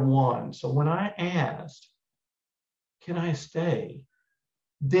they are one. So when I asked, can I stay?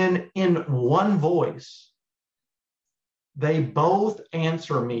 Then in one voice, they both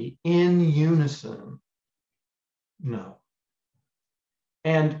answer me in unison, no.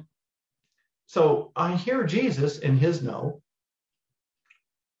 And so I hear Jesus in his no,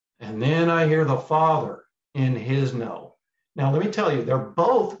 and then I hear the Father in his no. Now, let me tell you, they're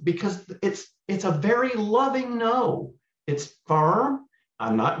both, because it's a very loving no. It's firm.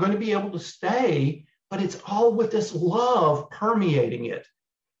 I'm not going to be able to stay, but it's all with this love permeating it.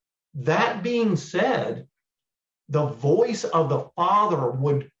 That being said, the voice of the Father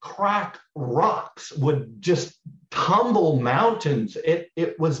would crack rocks, would just tumble mountains.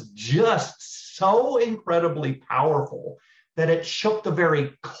 It was just so incredibly powerful that it shook the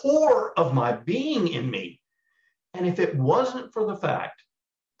very core of my being in me. And if it wasn't for the fact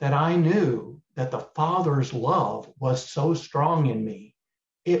that I knew that the Father's love was so strong in me,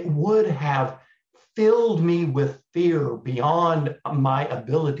 it would have filled me with fear beyond my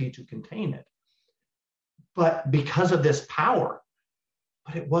ability to contain it. But because of this power,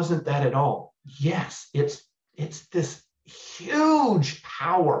 but it wasn't that at all. Yes, it's this huge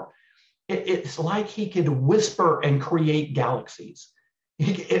power. It's like he could whisper and create galaxies.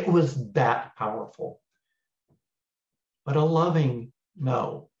 It was that powerful. But a loving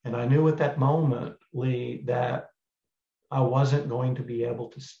no. And I knew at that moment, Lee, that I wasn't going to be able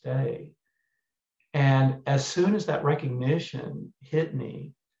to stay. And as soon as that recognition hit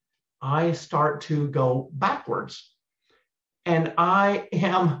me, I start to go backwards. And I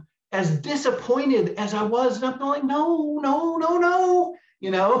am as disappointed as I was. And I'm going, no,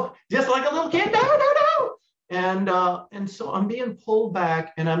 just like a little kid, no. And so I'm being pulled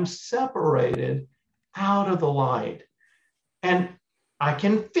back and I'm separated out of the light. And I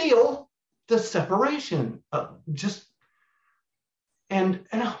can feel the separation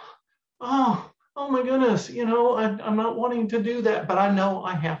oh my goodness, I'm not wanting to do that, but I know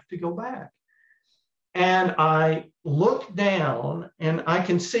I have to go back. And I look down and I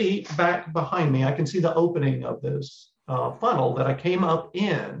can see back behind me, I can see the opening of this funnel that I came up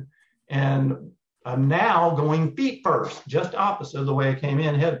in. And I'm now going feet first, just opposite of the way I came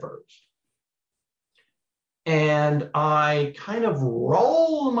in, head first. And I kind of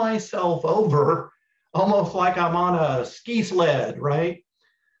roll myself over, almost like I'm on a ski sled, right?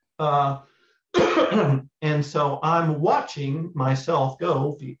 And so I'm watching myself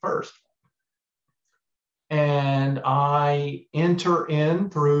go feet first. And I enter in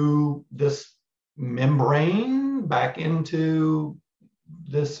through this membrane back into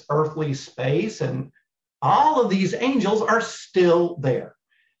this earthly space. And all of these angels are still there.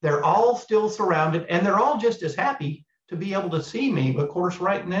 They're all still surrounded, and they're all just as happy to be able to see me. But of course,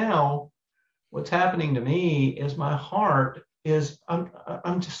 right now, what's happening to me is my heart is, I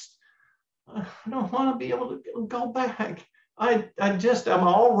don't want to be able to go back. I'm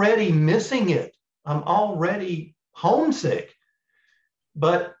already missing it. I'm already homesick,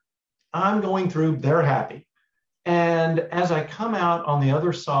 but I'm going through, they're happy. And as I come out on the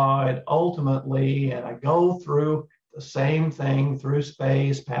other side, ultimately, and I go through the same thing, through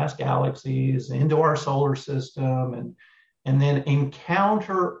space, past galaxies, into our solar system, and then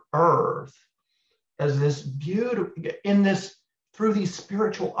encounter Earth as this beautiful, through these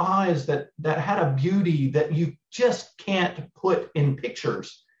spiritual eyes that had a beauty that you just can't put in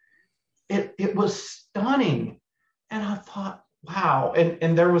pictures. It was stunning. And I thought, wow.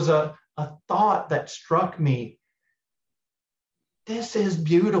 And there was a thought that struck me. This is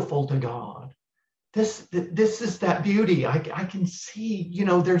beautiful to God. This is that beauty. I can see,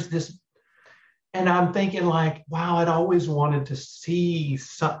 there's this, and I'm thinking like, wow, I'd always wanted to see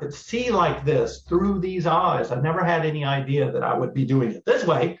like this through these eyes. I never had any idea that I would be doing it this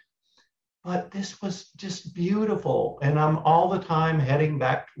way, but this was just beautiful. And I'm all the time heading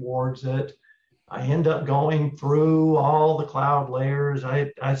back towards it. I end up going through all the cloud layers.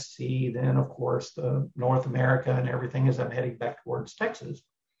 I see then, of course, the North America and everything as I'm heading back towards Texas.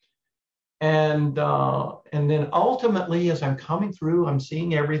 And then ultimately, as I'm coming through, I'm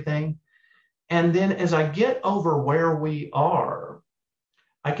seeing everything. And then as I get over where we are,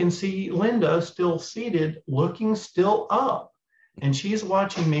 I can see Linda still seated, looking still up. And she's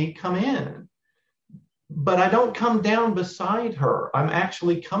watching me come in. But I don't come down beside her. I'm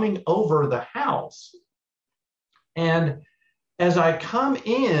actually coming over the house. And as I come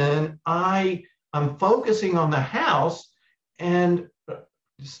in, I'm focusing on the house and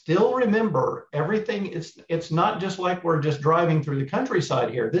still remember everything. It's not just like we're just driving through the countryside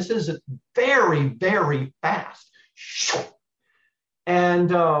here. This is very, very fast.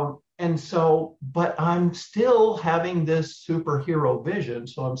 And so, but I'm still having this superhero vision.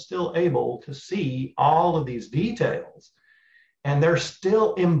 So I'm still able to see all of these details, and they're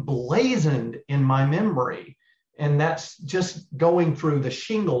still emblazoned in my memory. And that's just going through the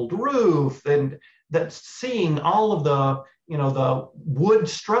shingled roof, and that's seeing all of the, the wood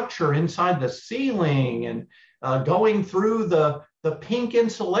structure inside the ceiling, and going through the pink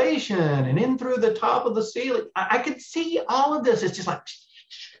insulation and in through the top of the ceiling. I could see all of this. It's just like,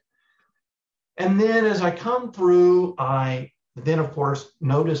 and then as I come through, I then, of course,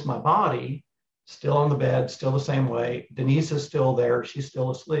 notice my body still on the bed, still the same way. Denise is still there. She's still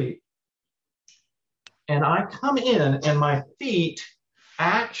asleep. And I come in, and my feet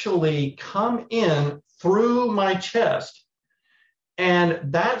actually come in through my chest. And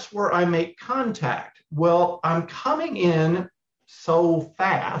that's where I make contact. Well, I'm coming in so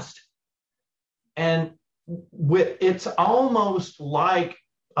fast, and it's almost like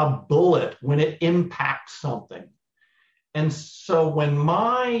a bullet when it impacts something. And so when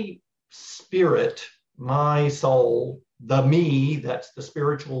my spirit, my soul, the me, that's the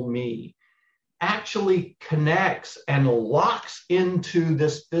spiritual me, actually connects and locks into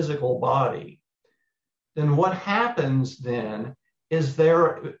this physical body, then what happens then is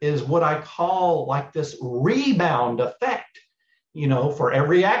there is what I call like this rebound effect. For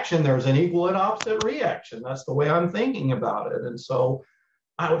every action, there's an equal and opposite reaction. That's the way I'm thinking about it. And so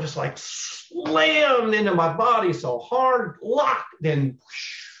I was just like slammed into my body so hard, locked, then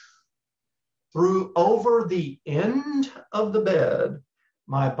through over the end of the bed,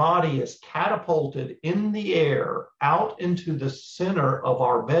 my body is catapulted in the air out into the center of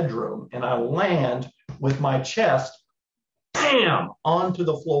our bedroom, and I land with my chest, bam, onto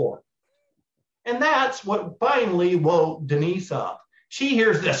the floor. And that's what finally woke Denise up. She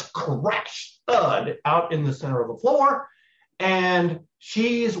hears this crash thud out in the center of the floor, and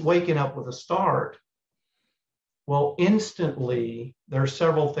she's waking up with a start. Well, instantly, there are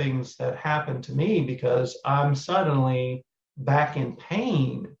several things that happen to me because I'm suddenly back in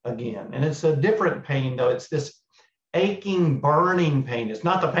pain again. And it's a different pain, though. It's this aching, burning pain. It's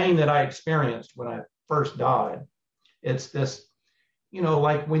not the pain that I experienced when I first died. It's this,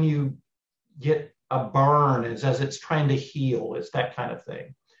 like when you get a burn, it's as it's trying to heal. It's that kind of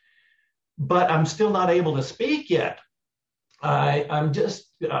thing. But I'm still not able to speak yet.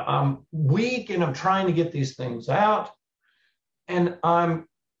 I'm weak, and I'm trying to get these things out. And I'm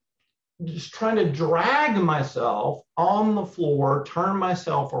just trying to drag myself on the floor, turn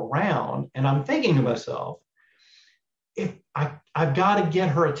myself around. And I'm thinking to myself, if I've got to get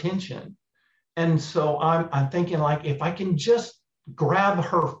her attention. And so I'm thinking, like, if I can just grab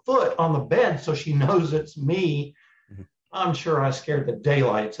her foot on the bed so she knows it's me. Mm-hmm. I'm sure I scared the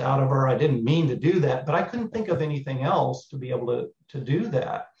daylights out of her. I didn't mean to do that, but I couldn't think of anything else to be able to do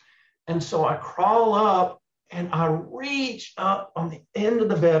that. And so I crawl up and I reach up on the end of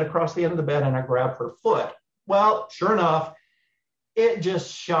the bed, across the end of the bed, and I grab her foot. Well, sure enough, it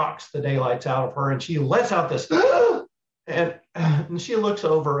just shocks the daylights out of her, and she lets out this, and she looks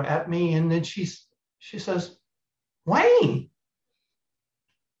over at me, and then she says, "Wayne."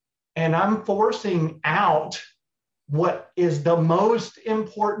 And I'm forcing out what is the most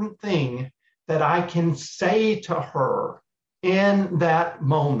important thing that I can say to her in that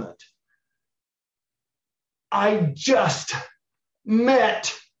moment. I just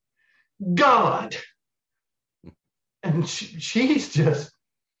met God. And she's just,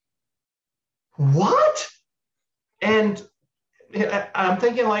 what? And I'm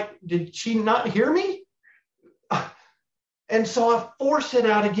thinking, like, did she not hear me? And so I force it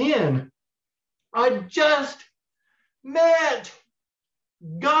out again. I just met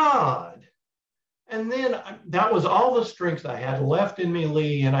God. And then that was all the strength I had left in me,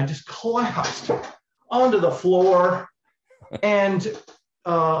 Lee, and I just collapsed onto the floor. And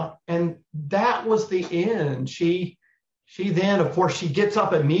that was the end. She then, of course, she gets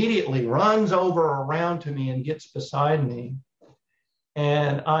up immediately, runs over around to me and gets beside me.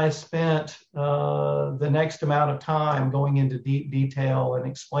 And I spent the next amount of time going into deep detail and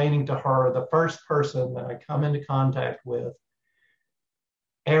explaining to her, the first person that I come into contact with,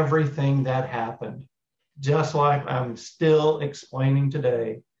 everything that happened, just like I'm still explaining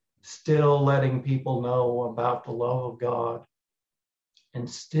today, still letting people know about the love of God, and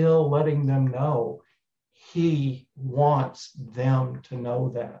still letting them know He wants them to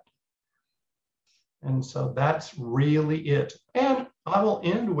know that. And so that's really it. And I will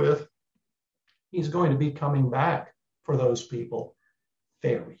end with, He's going to be coming back for those people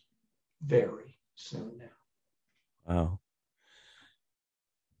very, very soon now. Wow.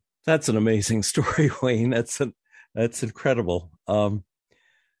 That's an amazing story, Wayne. That's incredible.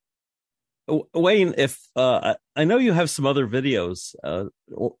 Wayne, if I know you have some other videos,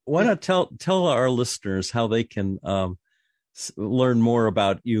 why not tell our listeners how they can learn more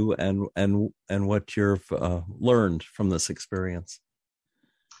about you and what you've learned from this experience?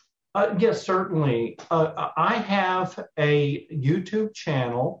 Yes, certainly. I have a YouTube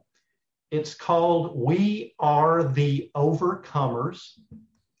channel. It's called We Are the Overcomers.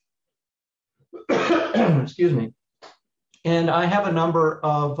 Excuse me. And I have a number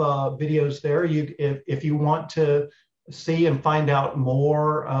of videos there. If you want to see and find out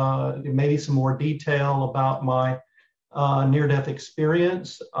more, maybe some more detail about my near-death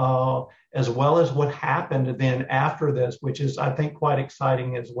experience, as well as what happened then after this, which is, I think, quite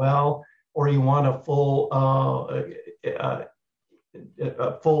exciting as well. Or you want a full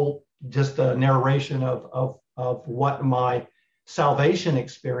just a narration of what my salvation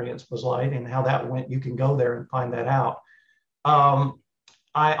experience was like and how that went, you can go there and find that out.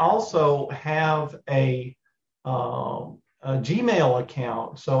 I also have a Gmail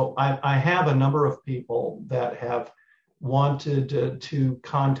account. So I have a number of people that have wanted to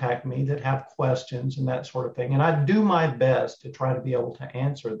contact me that have questions and that sort of thing. And I do my best to try to be able to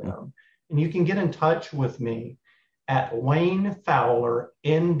answer them. And you can get in touch with me at Wayne Fowler,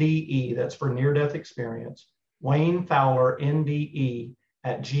 NDE, that's for near-death experience, Wayne Fowler, NDE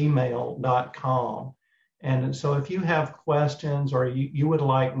at gmail.com. And so if you have questions or you would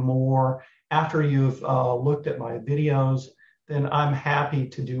like more after you've looked at my videos, then I'm happy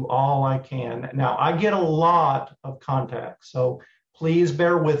to do all I can. Now, I get a lot of contacts, so please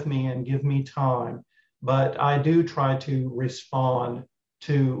bear with me and give me time. But I do try to respond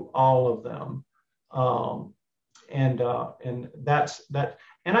to all of them. And that's that.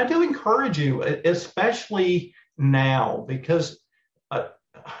 And I do encourage you, especially now, because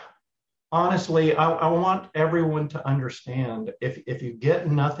honestly, I want everyone to understand, if you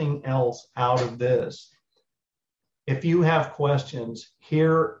get nothing else out of this, if you have questions,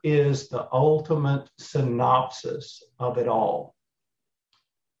 here is the ultimate synopsis of it all.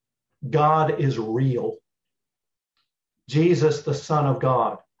 God is real. Jesus, the Son of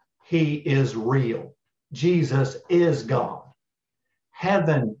God, He is real. Jesus is God.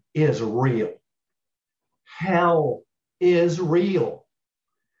 Heaven is real. Hell is real.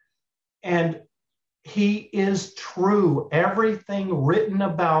 And He is true. Everything written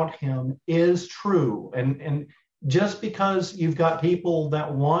about Him is true. And just because you've got people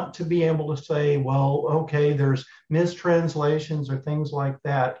that want to be able to say, well, okay, there's mistranslations or things like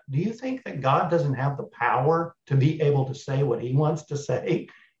that, do you think that God doesn't have the power to be able to say what He wants to say?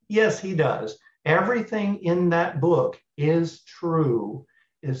 Yes, He does. Everything in that book is true.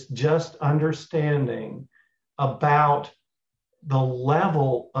 It's just understanding about the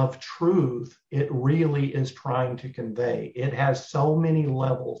level of truth it really is trying to convey. It has so many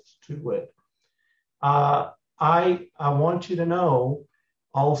levels to it. I want you to know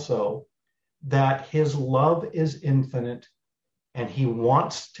also that his love is infinite, and he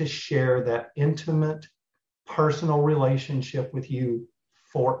wants to share that intimate, personal relationship with you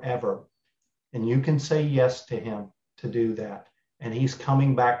forever. And you can say yes to him to do that. And he's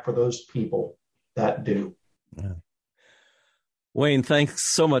coming back for those people that do. Yeah. Wayne, thanks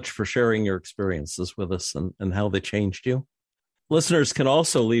so much for sharing your experiences with us and how they changed you. Listeners can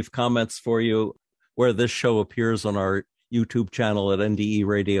also leave comments for you where this show appears on our YouTube channel at NDE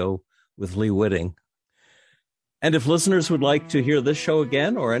Radio with Lee Witting. And if listeners would like to hear this show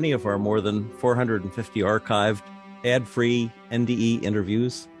again or any of our more than 450 archived ad-free NDE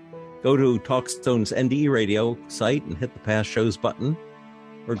interviews, go to Talkstone's NDE Radio site and hit the Past Shows button,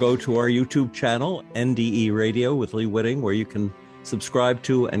 or go to our YouTube channel, NDE Radio with Lee Witting, where you can subscribe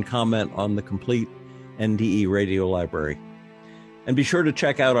to and comment on the complete NDE Radio library. And be sure to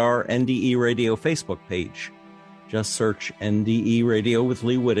check out our NDE Radio Facebook page. Just search NDE Radio with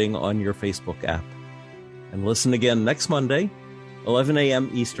Lee Witting on your Facebook app. And listen again next Monday, 11 a.m.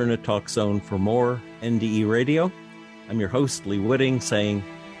 Eastern at TalkZone for more NDE Radio. I'm your host, Lee Witting, saying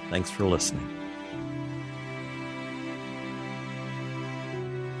thanks for listening.